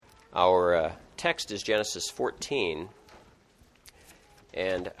Our text is Genesis 14,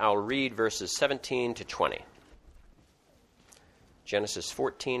 and I'll read verses 17 to 20. Genesis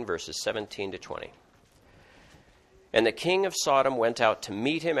 14, verses 17 to 20. And the king of Sodom went out to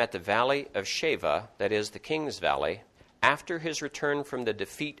meet him at the valley of Shaveh, that is, the king's valley, after his return from the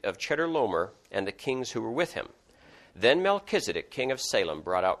defeat of Chedorlaomer and the kings who were with him. Then Melchizedek, king of Salem,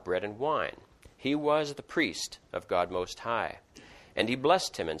 brought out bread and wine. He was the priest of God Most High. And he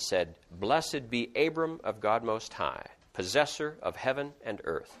blessed him and said, Blessed be Abram of God Most High, possessor of heaven and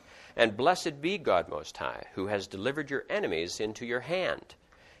earth. And blessed be God Most High, who has delivered your enemies into your hand.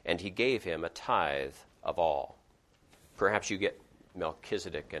 And he gave him a tithe of all. Perhaps you get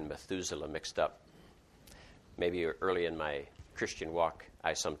Melchizedek and Methuselah mixed up. Maybe early in my Christian walk,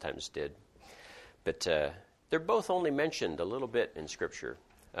 I sometimes did. But they're both only mentioned a little bit in Scripture.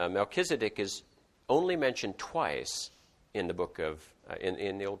 Melchizedek is only mentioned twice in the book of,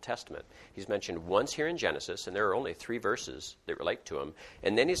 in the Old Testament. He's mentioned once here in Genesis, and there are only 3 verses that relate to him.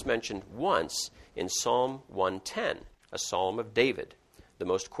 And then he's mentioned once in Psalm 110, a psalm of David, the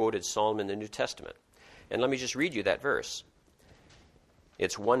most quoted psalm in the New Testament. And let me just read you that verse.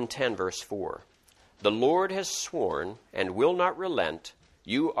 It's 110, verse 4. The Lord has sworn and will not relent.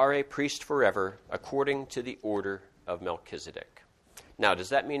 You are a priest forever, according to the order of Melchizedek. Now, does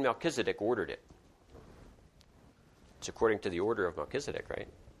that mean Melchizedek ordered it? It's according to the order of Melchizedek, right?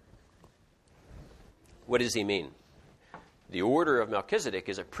 What does he mean? The order of Melchizedek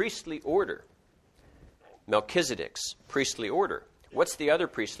is a priestly order. Melchizedek's priestly order. What's the other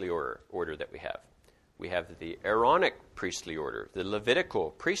priestly order that we have? We have the Aaronic priestly order, the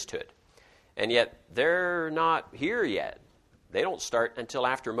Levitical priesthood. And yet, they're not here yet. They don't start until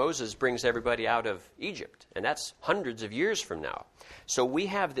after Moses brings everybody out of Egypt. And that's hundreds of years from now. So we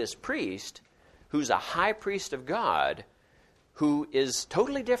have this priest who's a high priest of God, who is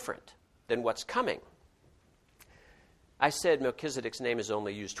totally different than what's coming. I said Melchizedek's name is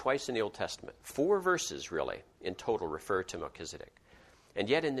only used twice in the Old Testament. 4 verses, really, in total refer to Melchizedek. And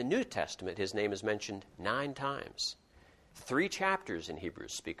yet in the New Testament, his name is mentioned 9 times. 3 chapters in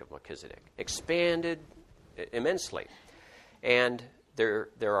Hebrews speak of Melchizedek, expanded immensely. And there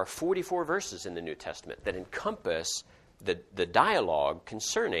are 44 verses in the New Testament that encompass the dialogue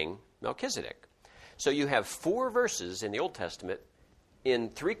concerning Melchizedek. So you have 4 verses in the Old Testament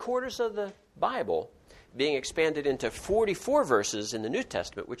in 3/4 of the Bible being expanded into 44 verses in the New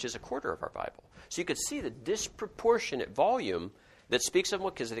Testament, which is 1/4 of our Bible. So you could see the disproportionate volume that speaks of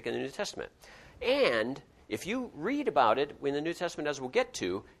Melchizedek in the New Testament. And if you read about it in the New Testament, as we'll get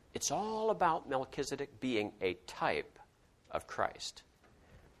to, it's all about Melchizedek being a type of Christ.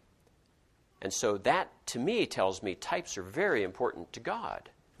 And so that, to me, tells me types are very important to God.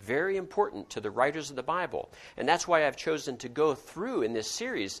 Very important to the writers of the Bible. And that's why I've chosen to go through in this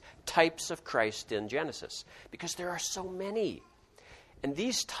series types of Christ in Genesis. Because there are so many. And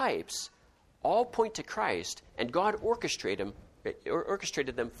these types all point to Christ, and God orchestrated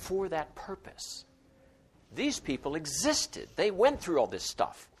them for that purpose. These people existed. They went through all this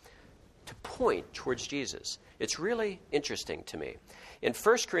stuff to point towards Jesus. It's really interesting to me. In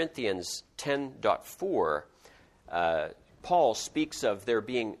 1 Corinthians 10.4, Paul speaks of there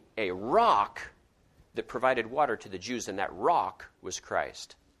being a rock that provided water to the Jews, and that rock was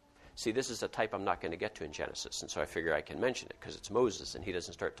Christ. See, this is a type I'm not going to get to in Genesis, and so I figure I can mention it because it's Moses, and he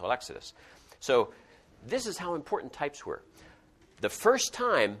doesn't start till Exodus. So this is how important types were. The first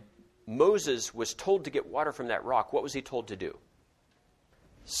time Moses was told to get water from that rock, what was he told to do?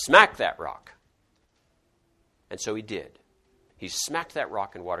 Smack that rock. And so he did. He smacked that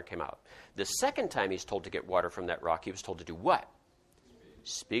rock and water came out. The second time he's told to get water from that rock, he was told to do what?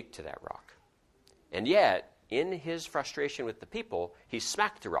 Speak to that rock. And yet, in his frustration with the people, he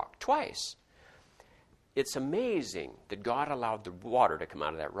smacked the rock twice. It's amazing that God allowed the water to come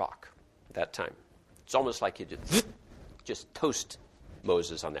out of that rock at that time. It's almost like he just toast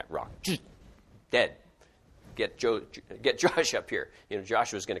Moses on that rock. Dead. Get Josh up here.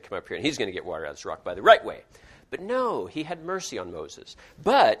 Joshua's going to come up here, and he's going to get water out of this rock by the right way. But no, he had mercy on Moses.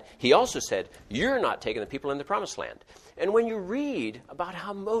 But he also said, you're not taking the people in the promised land. And when you read about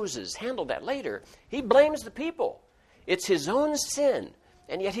how Moses handled that later, he blames the people. It's his own sin,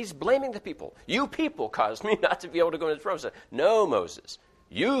 and yet he's blaming the people. You people caused me not to be able to go into the promised land. No, Moses,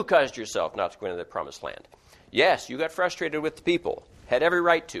 you caused yourself not to go into the promised land. Yes, you got frustrated with the people, had every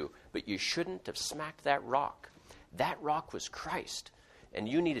right to, but you shouldn't have smacked that rock. That rock was Christ. And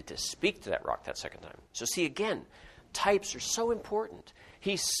you needed to speak to that rock that second time. So see, again, types are so important.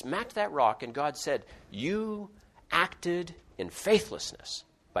 He smacked that rock, and God said, you acted in faithlessness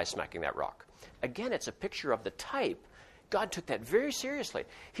by smacking that rock. Again, it's a picture of the type God took that very seriously.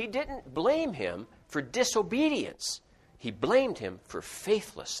 He didn't blame him for disobedience. He blamed him for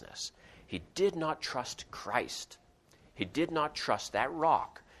faithlessness. He did not trust Christ. He did not trust that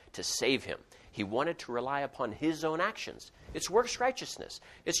rock to save him. He wanted to rely upon his own actions. It's works righteousness.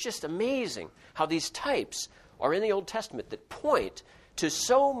 It's just amazing how these types are in the Old Testament that point to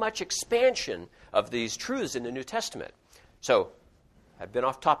so much expansion of these truths in the New Testament. So, I've been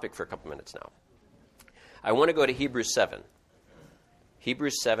off topic for a couple minutes now. I want to go to Hebrews 7.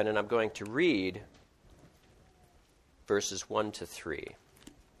 Hebrews 7, and I'm going to read verses 1 to 3.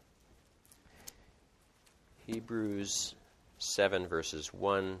 Hebrews 7, verses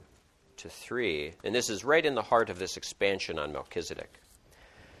 1 to 3. And this is right in the heart of this expansion on Melchizedek.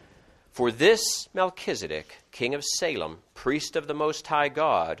 For this Melchizedek, king of Salem, priest of the Most High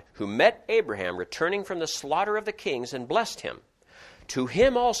God, who met Abraham returning from the slaughter of the kings and blessed him, to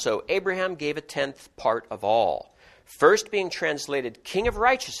him also Abraham gave a tenth part of all, first being translated king of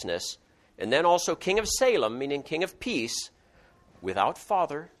righteousness, and then also king of Salem, meaning king of peace, without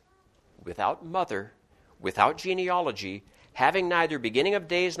father, without mother, without genealogy, having neither beginning of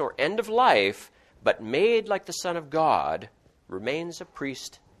days nor end of life, but made like the Son of God, remains a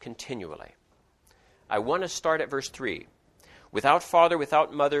priest continually. I want to start at verse 3. Without father,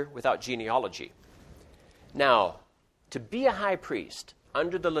 without mother, without genealogy. Now, to be a high priest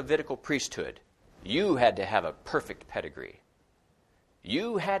under the Levitical priesthood, you had to have a perfect pedigree.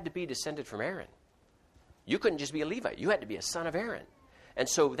 You had to be descended from Aaron. You couldn't just be a Levite. You had to be a son of Aaron. And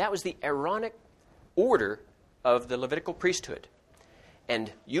so that was the Aaronic order of the Levitical priesthood.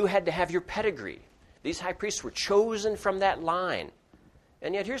 And you had to have your pedigree. These high priests were chosen from that line.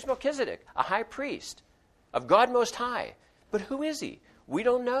 And yet here's Melchizedek, a high priest of God Most High. But who is he? We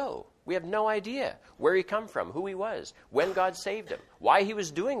don't know. We have no idea where he come from, who he was, when God saved him, why he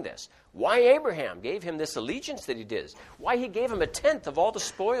was doing this, why Abraham gave him this allegiance that he did, why he gave him a tenth of all the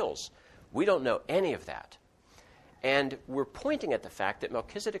spoils. We don't know any of that. And we're pointing at the fact that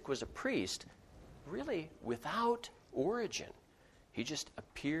Melchizedek was a priest really without origin. He just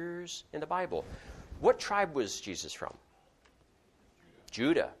appears in the Bible. What tribe was Jesus from?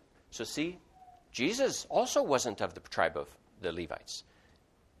 Judah. So see, Jesus also wasn't of the tribe of the Levites.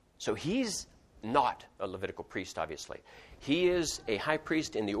 So he's not a Levitical priest, obviously. He is a high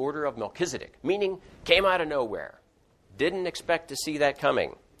priest in the order of Melchizedek, meaning came out of nowhere. Didn't expect to see that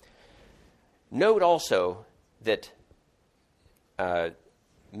coming. Note also that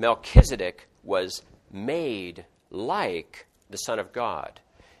Melchizedek was made like the Son of God.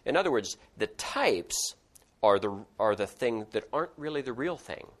 In other words, the types are the thing that aren't really the real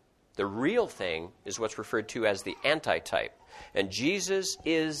thing. The real thing is what's referred to as the antitype. And Jesus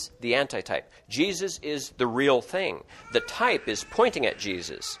is the antitype. Jesus is the real thing. The type is pointing at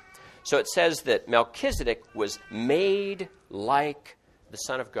Jesus. So it says that Melchizedek was made like the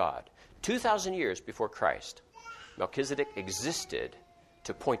Son of God. 2,000 years before Christ, Melchizedek existed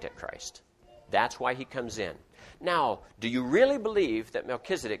to point at Christ. That's why he comes in. Now, do you really believe that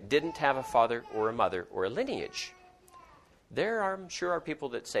Melchizedek didn't have a father or a mother or a lineage? There are, I'm sure, are people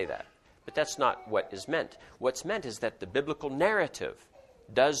that say that. But that's not what is meant. What's meant is that the biblical narrative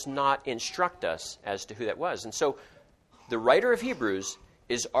does not instruct us as to who that was. And so the writer of Hebrews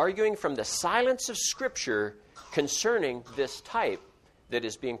is arguing from the silence of Scripture concerning this type that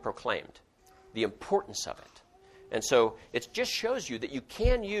is being proclaimed, the importance of it. And so it just shows you that you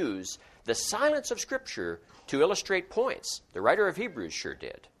can use the silence of Scripture to illustrate points. The writer of Hebrews sure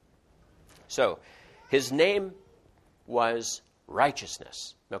did. So his name was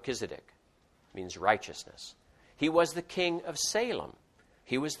righteousness. Melchizedek means righteousness. He was the king of Salem.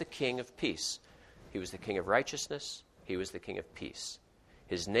 He was the king of peace. He was the king of righteousness. He was the king of peace.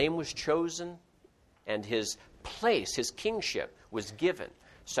 His name was chosen, and his place, his kingship, was given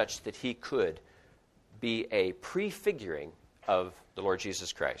such that he could be a prefiguring of the Lord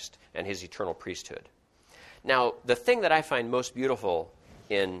Jesus Christ and his eternal priesthood. Now, the thing that I find most beautiful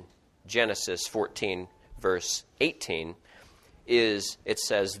in Genesis 14, verse 18, is it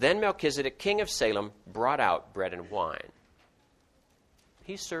says, Then Melchizedek, king of Salem, brought out bread and wine.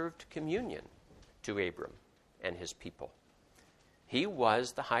 He served communion to Abram and his people. He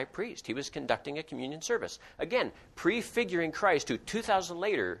was the high priest. He was conducting a communion service. Again, prefiguring Christ, who 2,000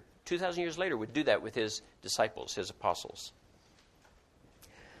 years later would do that with his disciples, his apostles.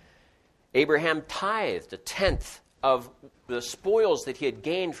 Abraham tithed a tenth of the spoils that he had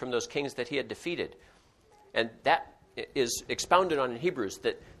gained from those kings that he had defeated. And that is expounded on in Hebrews,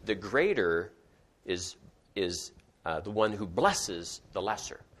 that the greater is the one who blesses the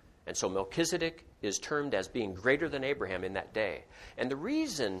lesser. And so Melchizedek is termed as being greater than Abraham in that day. And the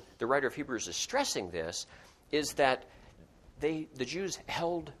reason the writer of Hebrews is stressing this is that the Jews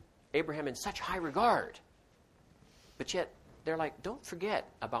held Abraham in such high regard. But yet, they're like, don't forget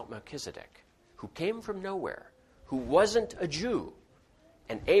about Melchizedek, who came from nowhere, who wasn't a Jew,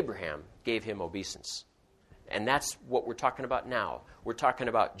 and Abraham gave him obeisance. And that's what we're talking about now. We're talking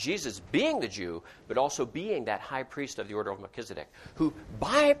about Jesus being the Jew, but also being that high priest of the order of Melchizedek, who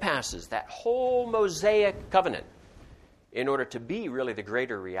bypasses that whole Mosaic covenant in order to be really the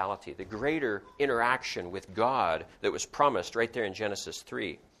greater reality, the greater interaction with God that was promised right there in Genesis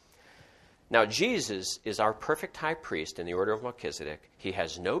 3. Now, Jesus is our perfect high priest in the order of Melchizedek. He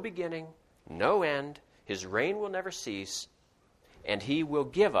has no beginning, no end. His reign will never cease, and he will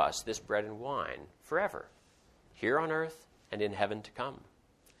give us this bread and wine forever, here on earth and in heaven to come.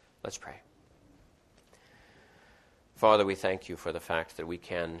 Let's pray. Father, we thank you for the fact that we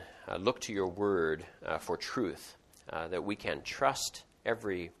can look to your word for truth, that we can trust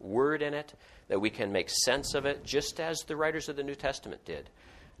every word in it, that we can make sense of it, just as the writers of the New Testament did.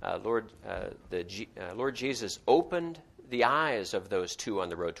 Lord Jesus opened the eyes of those two on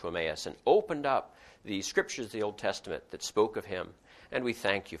the road to Emmaus and opened up the scriptures of the Old Testament that spoke of him. And we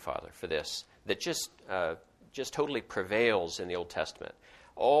thank you, Father, for this, that just totally prevails in the Old Testament.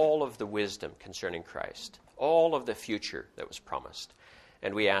 All of the wisdom concerning Christ, all of the future that was promised.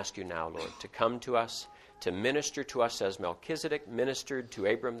 And we ask you now, Lord, to come to us, to minister to us as Melchizedek ministered to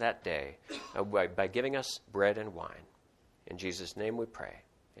Abram that day by giving us bread and wine. In Jesus' name we pray.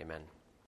 Amen.